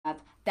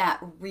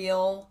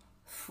real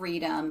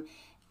freedom,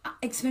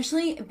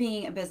 especially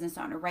being a business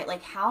owner, right?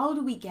 Like, how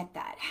do we get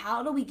that?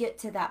 How do we get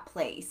to that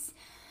place?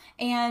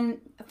 And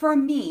for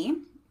me,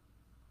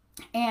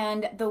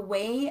 and the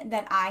way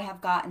that I have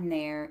gotten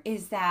there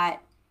is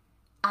that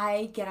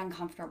I get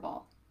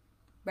uncomfortable,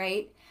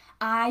 right?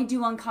 I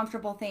do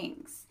uncomfortable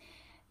things.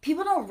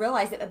 People don't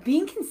realize that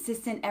being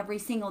consistent every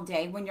single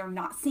day when you're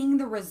not seeing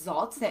the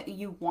results that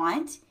you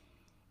want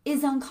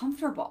is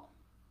uncomfortable,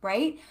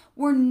 right?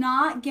 We're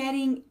not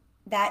getting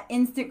that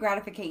instant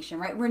gratification,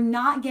 right? We're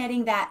not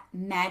getting that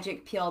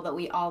magic pill that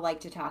we all like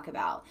to talk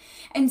about.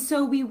 And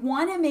so we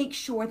want to make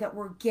sure that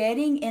we're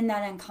getting in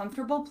that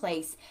uncomfortable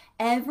place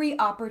every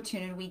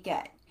opportunity we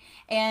get.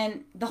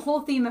 And the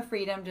whole theme of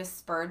freedom just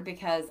spurred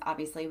because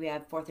obviously we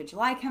have 4th of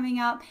July coming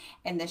up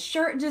and the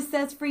shirt just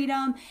says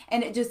freedom.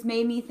 And it just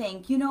made me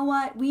think, you know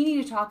what? We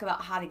need to talk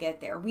about how to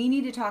get there. We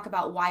need to talk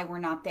about why we're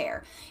not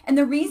there. And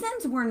the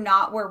reasons we're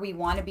not where we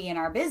want to be in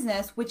our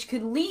business, which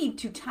could lead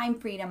to time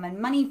freedom and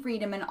money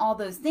freedom and all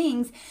those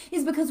things,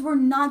 is because we're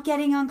not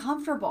getting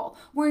uncomfortable.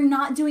 We're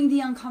not doing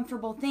the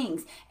uncomfortable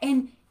things.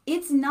 And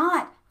it's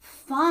not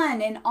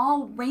fun and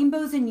all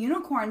rainbows and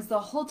unicorns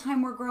the whole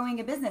time we're growing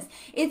a business.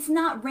 It's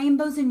not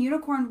rainbows and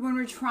unicorns when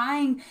we're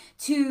trying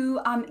to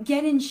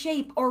get in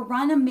shape or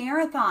run a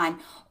marathon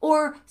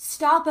or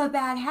stop a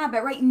bad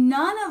habit, right?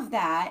 None of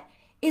that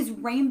is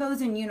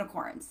rainbows and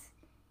unicorns.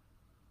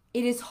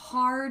 It is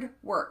hard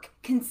work,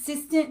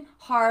 consistent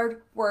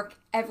hard work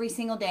every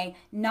single day,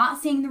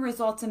 not seeing the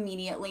results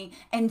immediately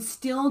and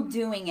still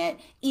doing it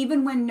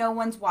even when no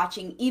one's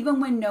watching, even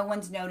when no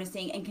one's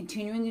noticing, and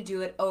continuing to do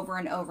it over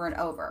and over and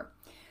over.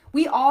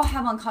 We all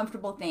have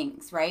uncomfortable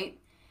things, right?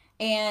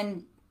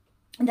 And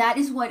that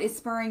is what is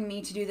spurring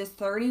me to do this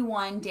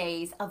 31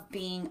 days of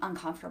being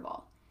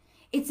uncomfortable.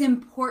 It's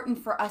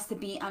important for us to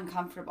be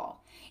uncomfortable.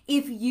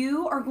 If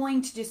you are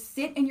going to just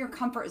sit in your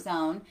comfort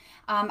zone,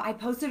 I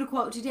posted a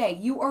quote today,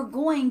 you are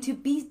going to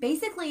be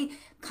basically,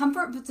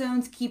 comfort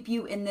zones keep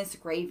you in this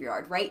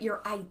graveyard, right?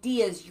 Your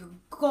ideas, your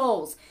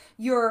goals,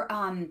 your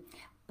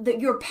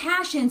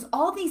passions,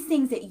 all these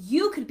things that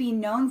you could be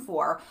known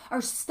for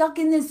are stuck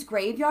in this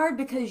graveyard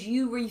because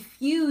you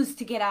refuse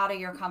to get out of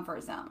your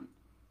comfort zone.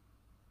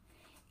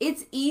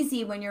 It's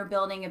easy when you're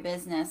building a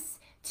business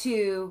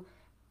to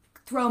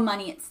throw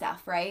money at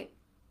stuff, right?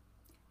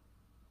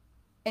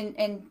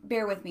 And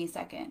bear with me a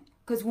second.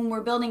 Because when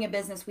we're building a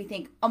business, we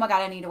think, oh my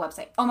God, I need a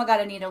website. Oh my God,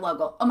 I need a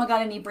logo. Oh my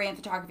God, I need brand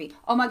photography.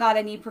 Oh my God,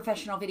 I need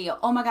professional video.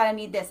 Oh my God, I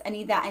need this. I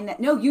need that. And that.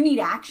 No, you need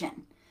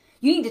action.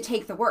 You need to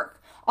take the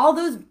work. All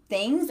those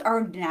things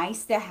are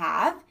nice to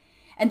have.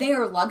 And they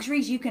are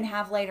luxuries you can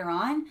have later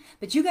on.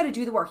 But you got to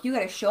do the work. You got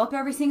to show up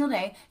every single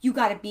day. You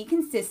got to be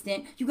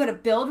consistent. You got to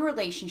build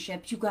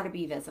relationships. You got to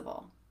be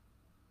visible.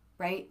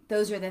 Right?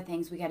 Those are the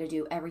things we got to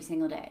do every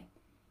single day.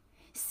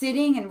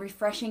 Sitting and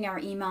refreshing our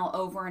email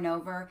over and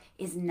over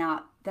is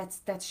not,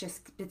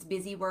 it's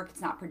busy work. It's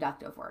not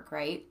productive work,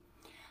 right?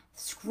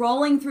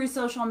 Scrolling through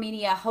social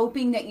media,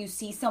 hoping that you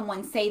see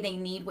someone say they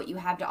need what you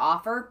have to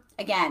offer.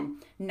 Again,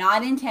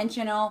 not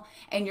intentional,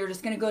 and you're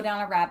just going to go down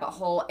a rabbit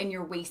hole and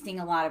you're wasting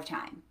a lot of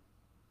time.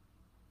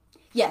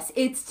 Yes,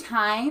 it's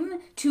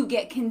time to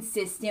get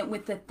consistent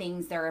with the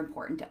things that are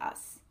important to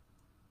us.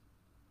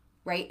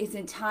 Right? It's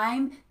in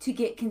time to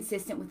get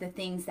consistent with the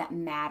things that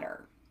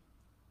matter.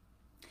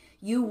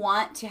 You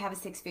want to have a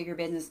 6-figure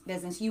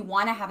business. You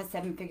want to have a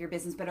 7-figure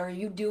business, but are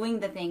you doing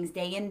the things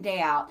day in, day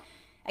out?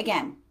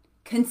 Again,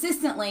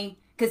 consistently,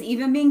 because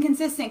even being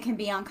consistent can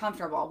be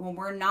uncomfortable when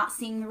we're not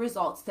seeing the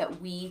results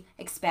that we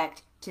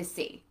expect to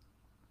see.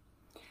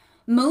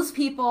 Most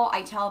people,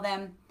 I tell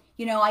them,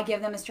 I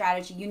give them a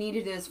strategy. You need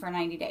to do this for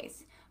 90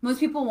 days. Most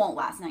people won't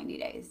last 90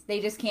 days. They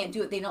just can't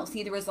do it. They don't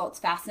see the results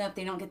fast enough.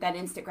 They don't get that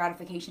instant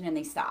gratification and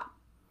they stop.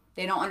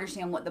 They don't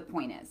understand what the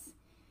point is.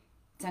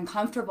 It's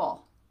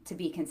uncomfortable to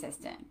be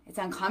consistent. It's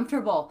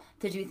uncomfortable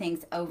to do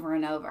things over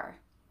and over.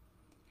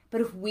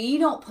 But if we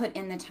don't put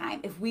in the time,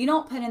 if we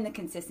don't put in the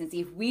consistency,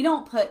 if we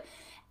don't put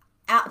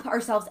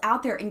ourselves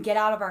out there and get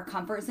out of our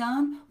comfort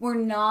zone, we're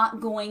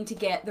not going to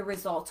get the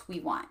results we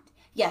want.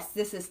 Yes,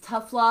 this is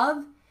tough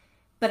love.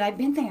 But I've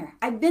been there.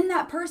 I've been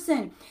that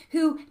person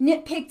who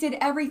nitpicked at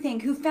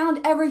everything, who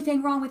found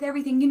everything wrong with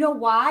everything. You know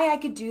why I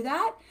could do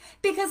that?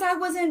 Because I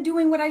wasn't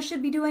doing what I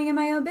should be doing in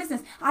my own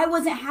business. I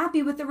wasn't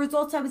happy with the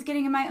results I was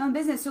getting in my own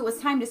business. So it was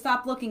time to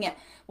stop looking at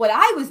what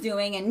I was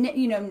doing. And,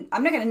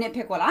 I'm not going to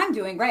nitpick what I'm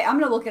doing, right? I'm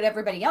going to look at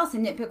everybody else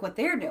and nitpick what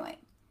they're doing.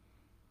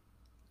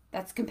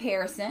 That's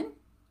comparison.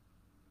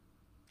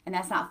 And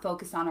that's not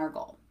focused on our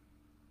goal.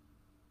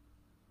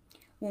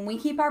 When we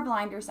keep our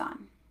blinders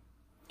on,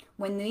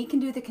 when we can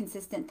do the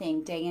consistent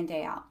thing day in,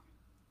 day out,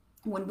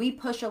 when we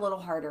push a little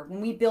harder, when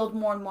we build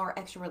more and more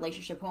extra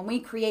relationship, when we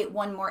create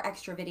one more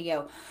extra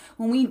video,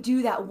 when we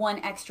do that one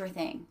extra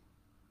thing,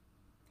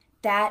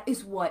 that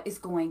is what is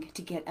going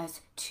to get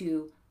us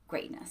to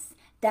greatness.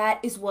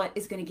 That is what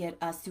is going to get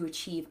us to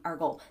achieve our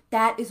goal.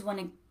 That is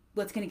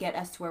what's going to get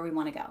us to where we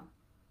want to go.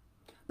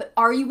 But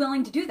are you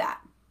willing to do that?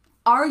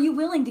 Are you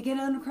willing to get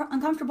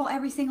uncomfortable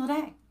every single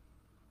day?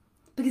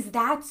 Because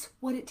that's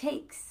what it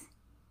takes.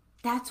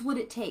 That's what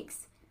it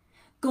takes.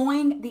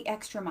 Going the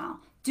extra mile,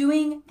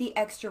 doing the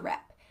extra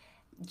rep,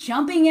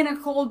 jumping in a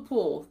cold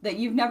pool that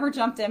you've never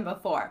jumped in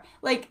before.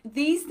 Like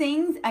these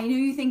things, I know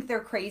you think they're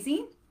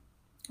crazy,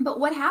 but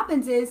what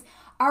happens is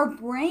our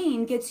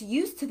brain gets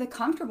used to the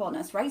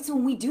comfortableness, right? So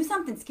when we do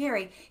something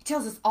scary, it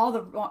tells us all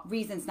the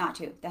reasons not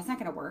to. That's not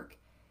going to work.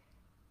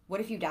 What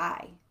if you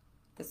die?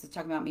 This is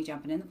talking about me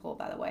jumping in the pool,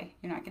 by the way.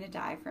 You're not going to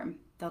die from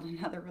building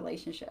another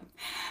relationship.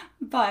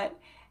 But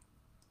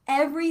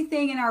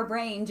everything in our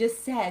brain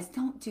just says,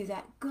 don't do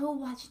that. Go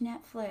watch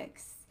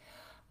Netflix.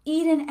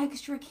 Eat an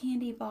extra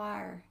candy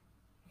bar.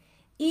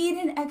 Eat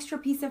an extra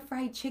piece of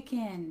fried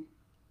chicken.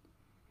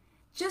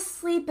 Just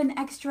sleep an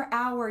extra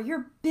hour.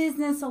 Your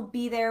business will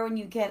be there when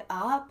you get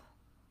up.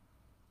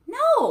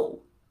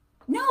 No,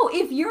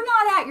 if you're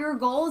not at your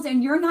goals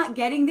and you're not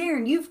getting there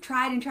and you've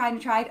tried and tried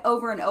and tried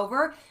over and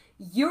over,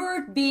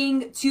 you're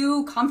being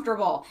too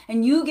comfortable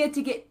and you get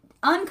to get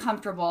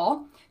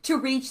uncomfortable to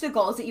reach the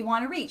goals that you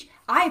want to reach.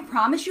 I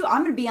promise you,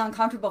 I'm going to be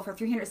uncomfortable for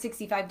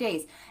 365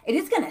 days. It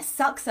is going to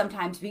suck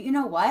sometimes, but you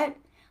know what?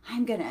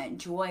 I'm going to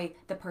enjoy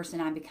the person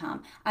I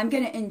become. I'm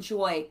going to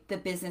enjoy the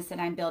business that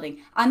I'm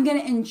building. I'm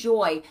going to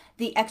enjoy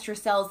the extra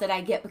sales that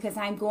I get because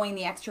I'm going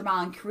the extra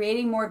mile and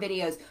creating more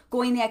videos,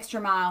 going the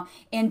extra mile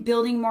and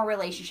building more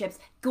relationships,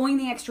 going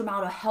the extra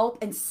mile to help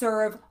and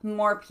serve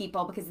more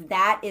people because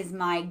that is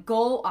my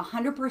goal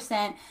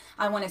 100%.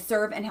 I want to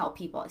serve and help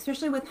people,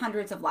 especially with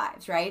hundreds of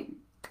lives, right?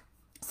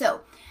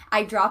 So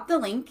I dropped the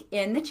link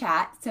in the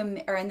chat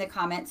or in the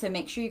comments, so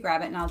make sure you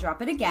grab it and I'll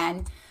drop it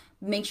again.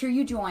 Make sure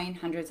you join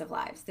Hundreds of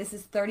Lives. This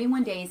is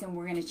 31 days and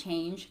we're going to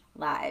change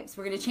lives.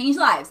 We're going to change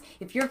lives.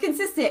 If you're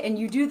consistent and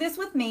you do this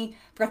with me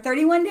for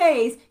 31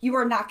 days, you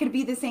are not going to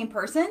be the same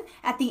person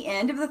at the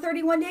end of the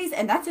 31 days.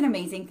 And that's an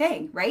amazing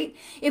thing, right?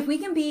 If we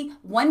can be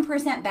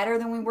 1% better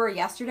than we were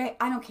yesterday,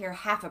 I don't care,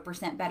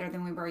 0.5% better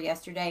than we were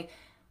yesterday.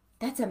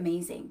 That's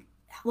amazing.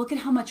 Look at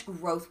how much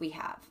growth we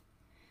have.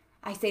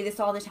 I say this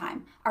all the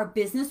time. Our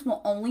business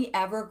will only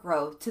ever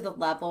grow to the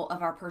level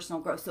of our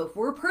personal growth. So if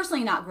we're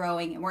personally not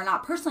growing and we're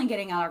not personally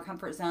getting out of our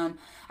comfort zone,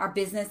 our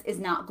business is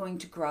not going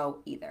to grow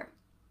either.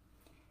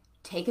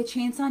 Take a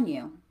chance on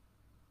you.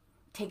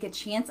 Take a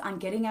chance on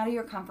getting out of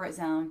your comfort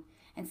zone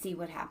and see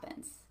what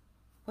happens.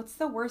 What's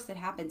the worst that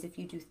happens if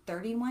you do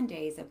 31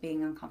 days of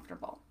being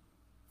uncomfortable?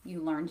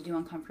 You learn to do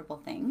uncomfortable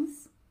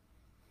things.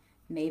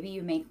 Maybe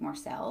you make more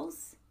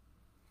sales.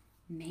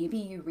 Maybe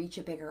you reach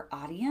a bigger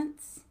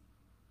audience.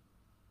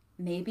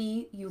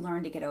 Maybe you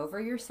learn to get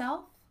over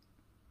yourself.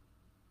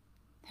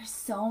 There's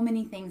so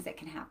many things that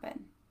can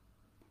happen.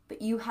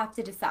 But you have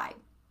to decide.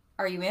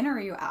 Are you in or are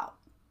you out?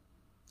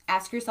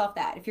 Ask yourself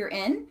that. If you're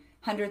in,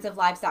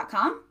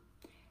 hundredsoflives.com,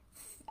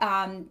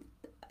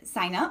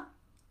 sign up,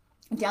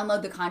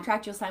 download the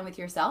contract you'll sign with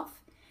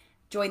yourself,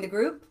 join the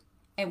group,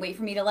 and wait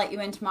for me to let you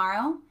in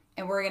tomorrow,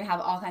 and we're going to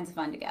have all kinds of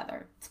fun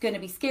together. It's going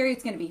to be scary.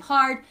 It's going to be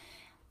hard,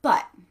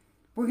 but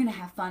we're going to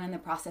have fun in the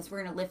process.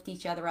 We're going to lift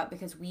each other up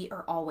because we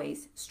are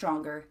always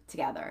stronger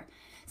together.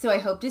 So I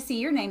hope to see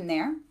your name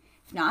there.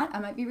 If not, I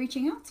might be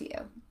reaching out to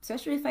you,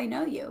 especially if I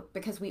know you,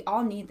 because we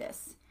all need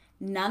this.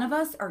 None of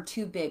us are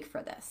too big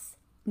for this.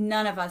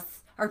 None of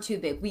us are too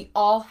big. We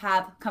all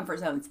have comfort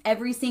zones.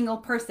 Every single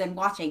person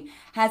watching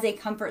has a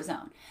comfort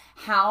zone.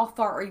 How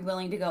far are you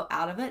willing to go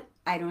out of it?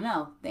 I don't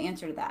know the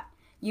answer to that.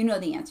 You know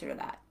the answer to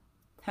that.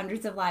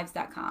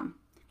 Hundredsoflives.com.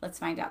 Let's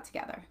find out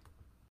together.